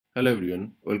Hello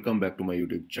everyone, welcome back to my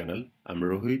YouTube channel. I'm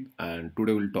Rohit and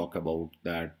today we'll talk about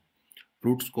that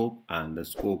root scope and the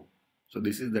scope. So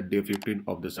this is the day 15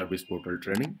 of the service portal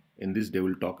training. In this day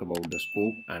we'll talk about the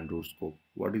scope and root scope.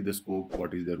 What is the scope,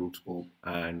 what is the root scope,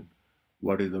 and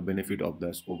what is the benefit of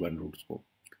the scope and root scope.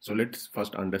 So let's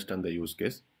first understand the use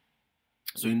case.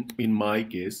 So in my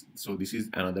case, so this is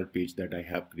another page that I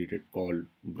have created called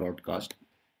broadcast.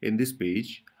 In this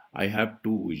page I have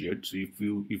two widgets.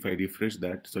 So if I refresh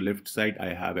that, so left side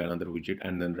I have another widget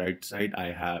and then right side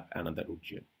I have another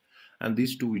widget, and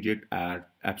these two widgets are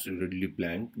absolutely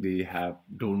blank. They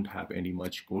don't have any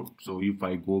much code. So if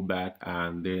I go back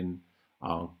and then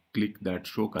click that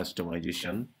show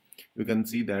customization, you can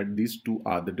see that these two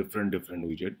are the different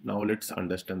widget. Now let's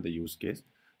understand the use case.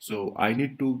 So I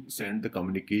need to send the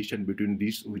communication between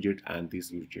this widget and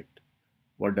this widget.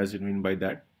 What does it mean by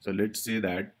that? So let's say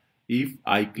that if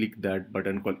I click that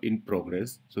button called in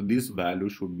progress, so this value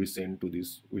should be sent to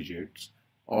these widgets.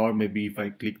 Or maybe if I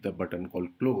click the button called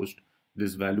closed,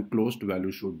 this closed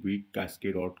value should be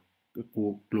cascade, or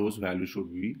closed value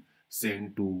should be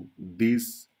sent to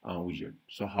this widget.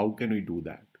 So how can we do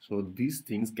that? So these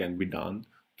things can be done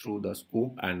through the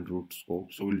scope and root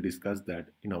scope. So we'll discuss that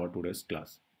in our today's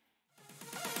class.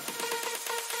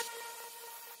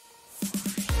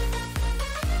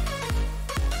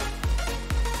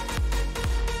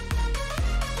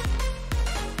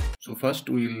 So first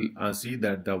we'll see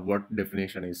that the what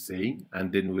definition is saying,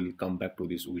 and then we'll come back to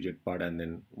this widget part and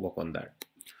then work on that.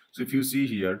 So if you see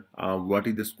here, what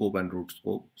is the scope and root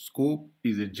scope? Scope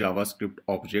is a JavaScript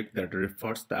object that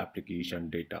refers the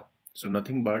application data. So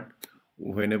nothing but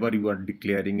whenever you are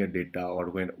declaring a data,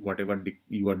 or when whatever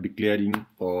you are declaring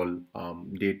call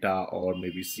data or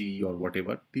maybe C or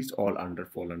whatever, these all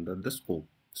fall under the scope.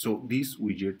 So these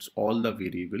widgets, all the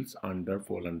variables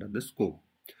fall under the scope.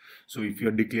 So if you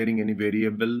are declaring any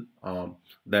variable,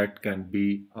 that can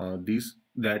be this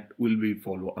that will be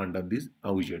follow under this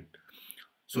widget.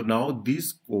 So now this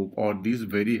scope or this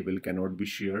variable cannot be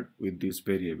shared with this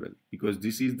variable, because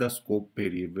this is the scope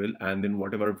variable, and then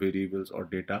whatever variables or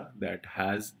data that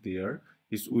has there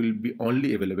is will be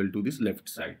only available to this left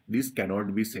side. This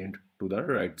cannot be sent to the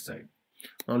right side.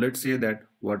 Now let's say that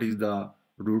what is the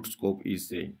root scope is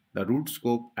saying. The root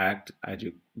scope acts as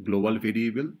a global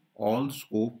variable. All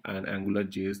scope and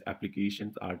AngularJS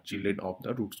applications are children of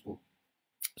the root scope.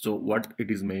 So what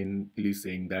it is mainly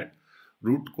saying that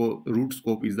root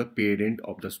scope is the parent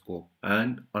of the scope,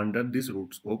 and under this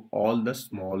root scope all the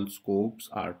small scopes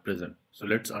are present. So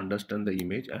let's understand the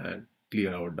image and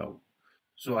clear our doubt.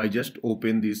 So I just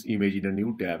open this image in a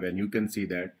new tab, and you can see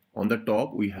that on the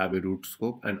top we have a root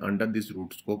scope, and under this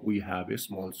root scope we have a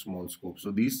small scope.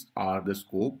 So these are the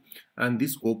scope, and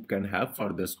this scope can have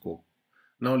further scope.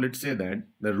 Now let's say that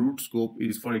the root scope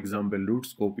is, for example, root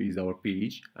scope is our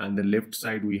page, and the left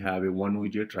side we have a one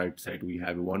widget, right side we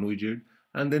have a one widget,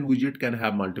 and then widget can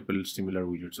have multiple similar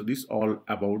widgets. So this all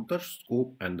about the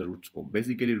scope and the root scope.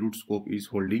 Basically root scope is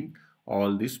holding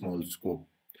all the small scope.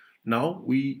 Now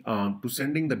we to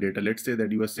sending the data, let's say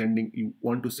that you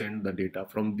want to send the data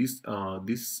from this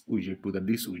widget to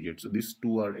this widget. So these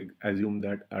two are assume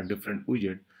that are different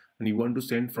widget, and you want to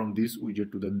send from this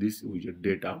widget to this widget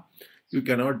data. You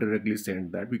cannot directly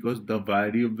send that because the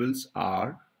variables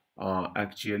are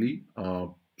actually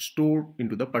stored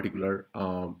into the particular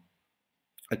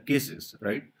cases,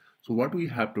 right? So what we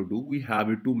have to do, we have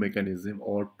a two mechanism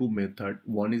or two method.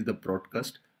 One is the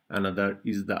broadcast, another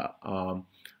is the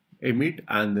emit,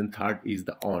 and then third is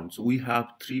the on. So we have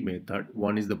three method.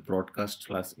 One is the broadcast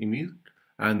slash emit,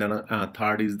 and then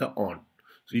third is the on.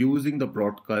 So using the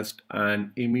broadcast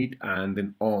and emit and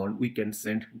then on, we can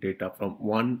send data from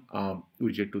one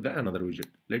widget to the another widget.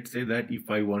 Let's say that if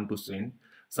I want to send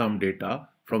some data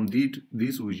from this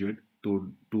widget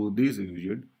to this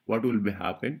widget, what will be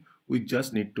happen? We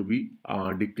just need to be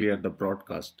declare the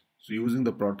broadcast. So using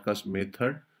the broadcast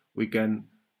method, we can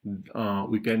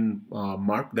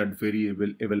mark that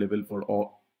variable available for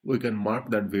all. We can mark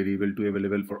that variable to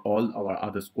available for all our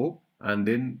other scope, and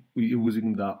then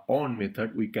using the on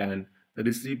method we can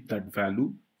receive that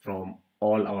value from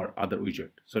all our other widget.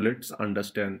 So let's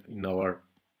understand in our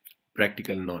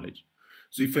practical knowledge.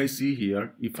 So if I see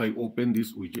here, if I open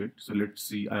this widget, so let's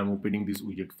see, I am opening this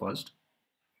widget first.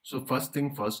 So first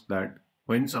thing first, that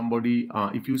when somebody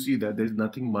if you see that there's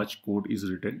nothing much code is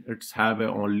written, it's have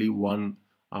only one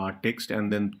text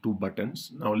and then two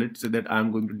buttons. Now let's say that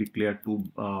I'm going to declare two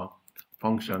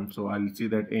functions. So I'll see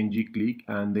that ng click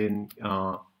and then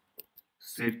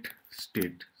set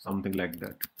state, something like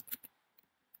that,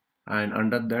 and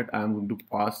under that I'm going to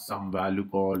pass some value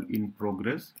called in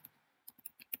progress,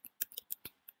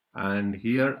 and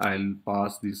here I'll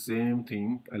pass the same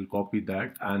thing. I'll copy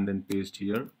that and then paste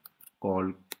here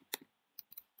called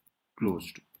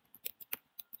closed.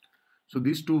 So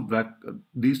these two the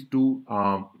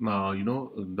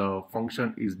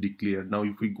function is declared. Now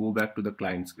if we go back to the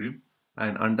client script,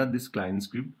 and under this client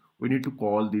script we need to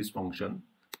call this function.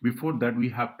 Before that we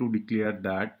have to declare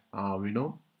that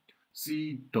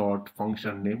c dot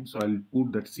function name. So I'll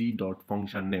put that c dot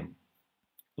function name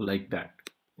like that.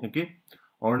 Okay,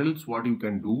 or else what you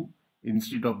can do,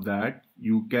 instead of that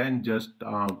you can just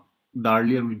the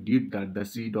earlier we did that, the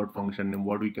c dot function name,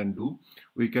 what we can do,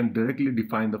 we can directly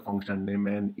define the function name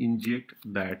and inject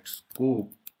that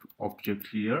scope object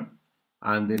here,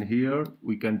 and then here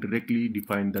we can directly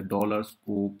define the dollar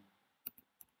scope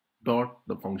dot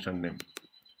the function name.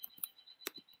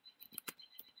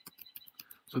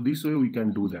 So this way we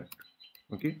can do that.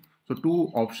 Okay, so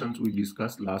two options we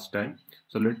discussed last time.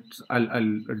 So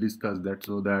I'll discuss that.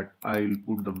 So that I'll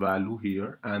put the value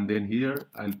here, and then here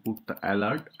I'll put the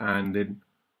alert and then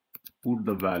put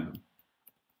the value.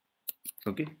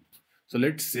 Okay, so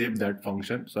let's save that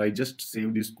function. So I just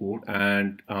save this code,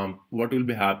 and what will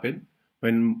be happen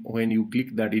when you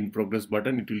click that in progress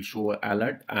button, it will show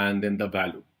alert and then the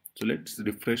value. So let's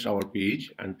refresh our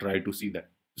page and try to see that.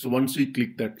 So once we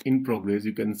click that in progress,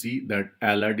 you can see that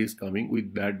alert is coming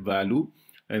with that value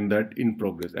and that in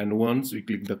progress. And once we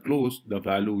click the close, the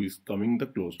value is coming the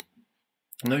close.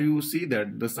 Now you see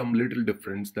that there's some little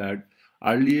difference, that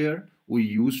earlier we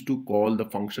used to call the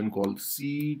function called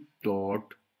c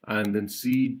dot and then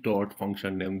c dot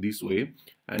function name this way,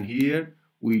 and here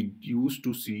we used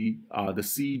to see the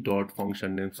c dot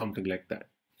function name something like that.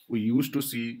 We used to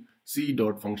see c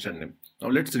dot function name. Now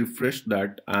let's refresh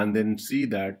that and then see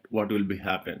that what will be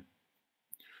happen.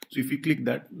 So if you click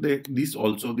that, this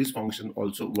function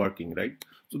also working, right?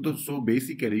 So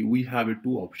basically we have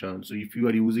two options. So if you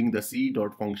are using the c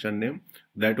dot function name,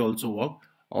 that also work,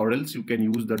 or else you can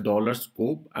use the dollar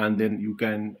scope and then you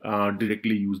can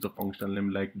directly use the function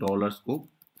name like dollar scope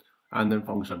and then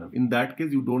function name. In that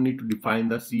case you don't need to define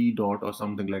the c dot or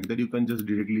something like that, you can just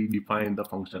directly define the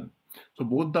function. So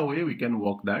both the way we can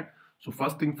work that. So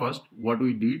first thing first, what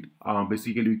we did,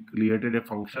 basically we created a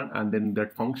function, and then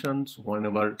that functions,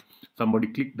 whenever somebody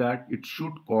click that, it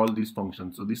should call this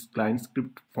function. So this client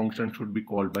script function should be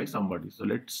called by somebody. So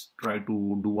let's try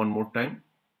to do one more time.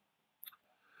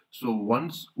 So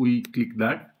once we click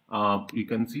that, you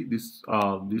can see this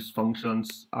these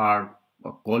functions are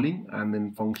calling, and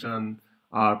then function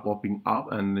are popping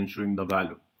up and then showing the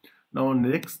value. Now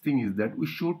next thing is that we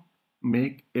should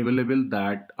make available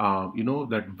that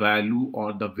that value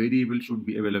or the variable should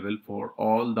be available for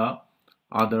all the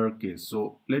other case.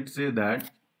 So let's say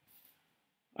that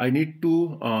I need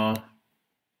to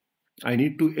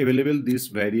available this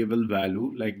variable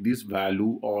value, like this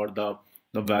value or the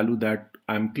value that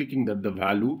I'm clicking, that the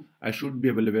value I should be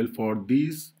available for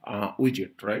this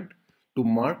widget, right? To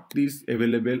mark this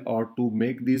available or to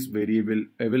make this variable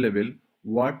available,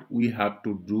 what we have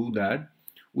to do, that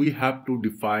we have to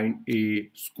define a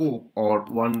scope or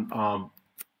one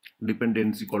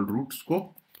dependency called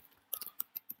rootScope.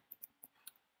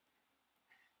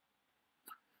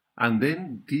 And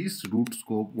then this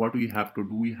rootScope, what we have to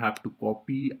do, we have to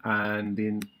copy, and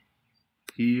then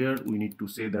here we need to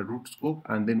say the rootScope,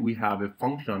 and then we have a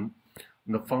function.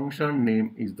 The function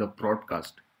name is the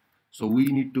broadcast. So we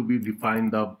need to be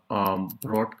define the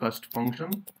broadcast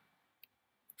function,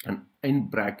 and in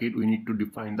bracket we need to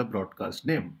define the broadcast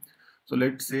name. So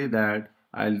let's say that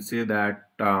I'll say that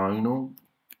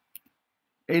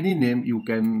any name you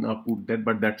can put that,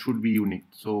 but that should be unique.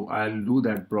 So I'll do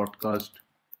that broadcast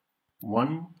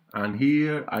 1, and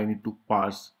here I need to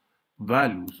pass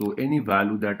value, so any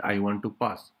value that I want to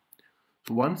pass.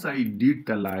 So once I did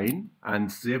the line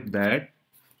and save that,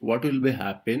 what will be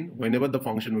happen, whenever the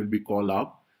function will be called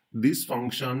up, these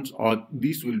functions or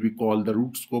this will be called the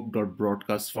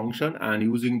rootScope.broadcast function, and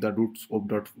using the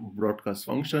rootScope.broadcast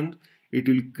function, it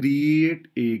will create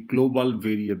a global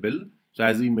variable. So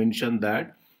as we mentioned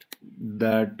that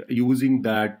using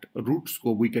that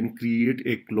rootScope we can create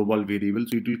a global variable.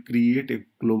 So it will create a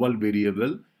global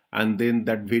variable, and then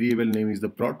that variable name is the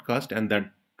broadcast, and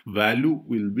that value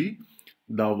will be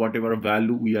the whatever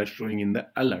value we are showing in the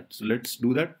alert. So let's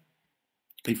do that.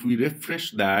 If we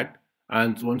refresh that,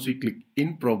 and once we click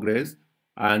in progress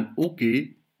and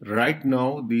OK, right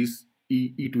now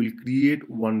it will create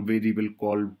one variable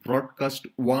called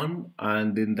broadcast1,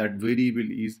 and then that variable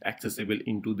is accessible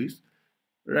into this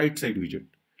right side widget.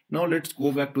 Now let's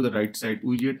go back to the right side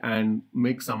widget and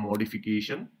make some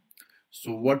modification.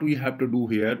 So what we have to do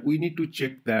here, we need to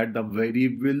check that the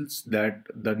variables, that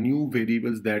the new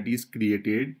variables that is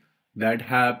created, that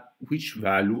have which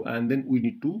value, and then we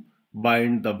need to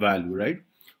bind the value, right?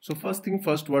 So first thing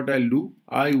first, what I'll do,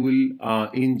 I will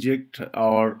inject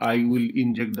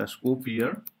the scope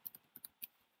here,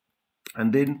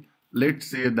 and then let's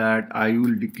say that I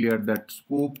will declare that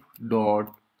scope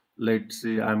dot, let's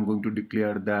say I'm going to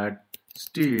declare that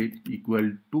state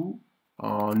equal to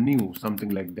new, something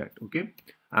like that, okay?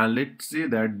 And let's say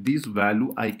that this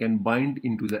value I can bind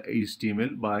into the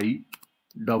HTML by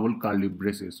double curly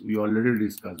braces. We already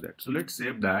discussed that. So let's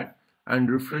save that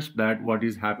and refresh that. What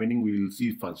is happening, we will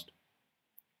see first.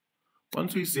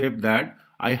 Once we save that,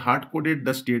 I hard coded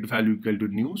the state value equal to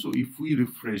new. So if we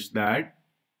refresh that,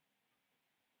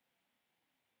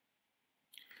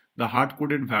 the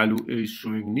hard-coded value is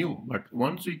showing new. But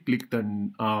once we click the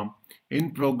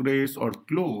in progress or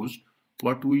closed,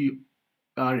 what we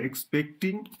are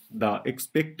expecting, the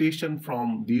expectation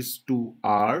from these two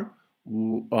are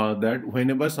that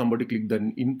whenever somebody click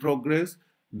the in progress,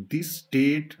 this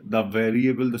state, the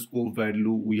variable, the scope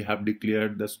value we have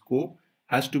declared, the scope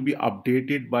has to be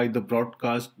updated by the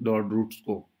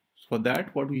broadcast.rootScope. For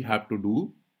that, what we have to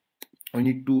do, we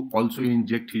need to also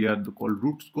inject here the called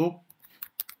rootScope.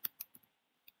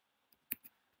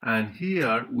 And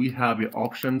here we have a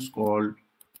options called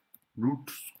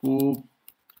rootScope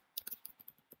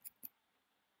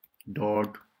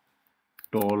dot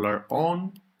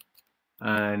 $on,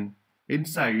 and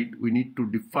inside we need to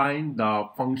define the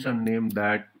function name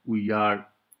that we are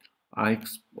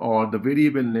or the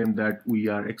variable name that we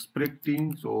are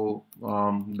expecting. So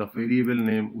the variable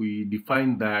name, we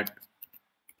define that,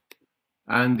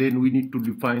 and then we need to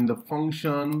define the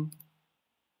function,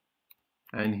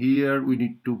 and here we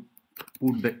need to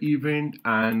put the event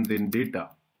and then data,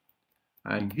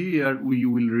 and here we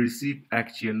will receive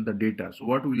actual the data. So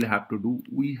what we'll have to do,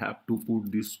 we have to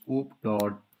put this scope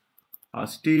dot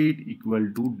state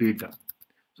equal to data.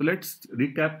 So let's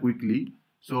recap quickly.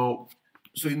 So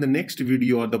in the next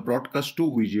video, or the broadcast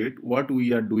 2 widget, what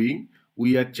we are doing,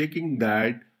 we are checking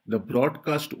that the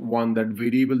broadcast one, that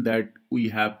variable that we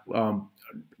have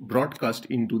broadcast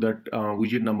into that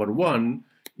widget number 1,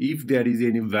 if there is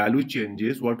any value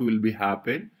changes, what will be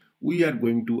happen, we are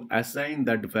going to assign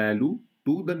that value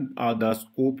to the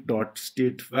scope dot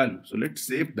state value. So let's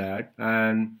save that,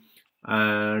 and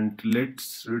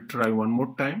let's retry one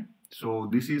more time. So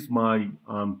this is my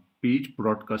page,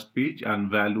 broadcast page,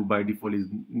 and value by default is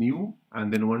new,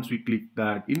 and then once we click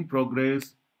that in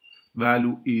progress,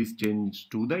 value is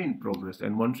changed to the in progress,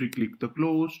 and once we click the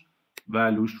closed,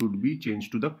 value should be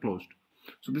changed to the closed.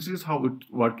 So this is how it's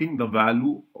working. The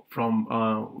value from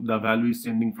the value is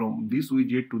sending from this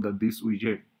widget to this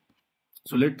widget.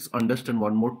 So let's understand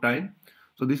one more time.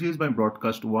 So this is my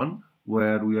broadcast 1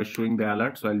 where we are showing the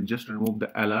alert. So I'll just remove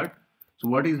the alert. So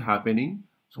what is happening?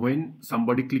 So when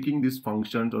somebody clicking this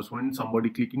function, or when somebody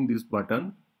clicking this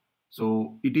button,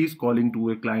 so it is calling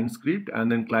to a client script,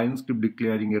 and then client script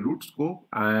declaring a root scope,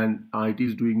 and it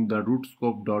is doing the root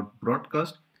scope dot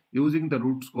broadcast. Using the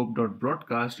root scope dot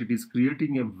broadcast, it is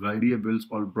creating a variable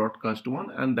called broadcast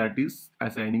 1, and that is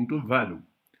assigning to value.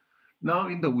 Now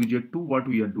in the widget 2, what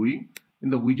we are doing, in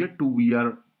the widget 2, we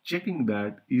are checking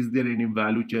that is there any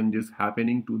value changes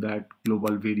happening to that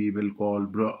global variable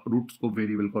called root scope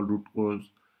variable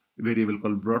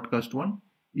called broadcast 1.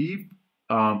 If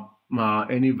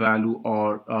any value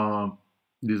or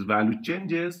this value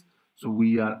changes, so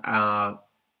we are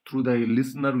through the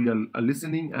listener, we are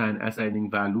listening and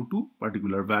assigning value to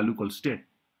particular value called state.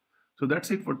 So that's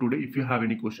it for today. If you have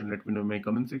any question, let me know in my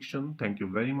comment section. Thank you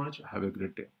very much. Have a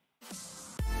great day.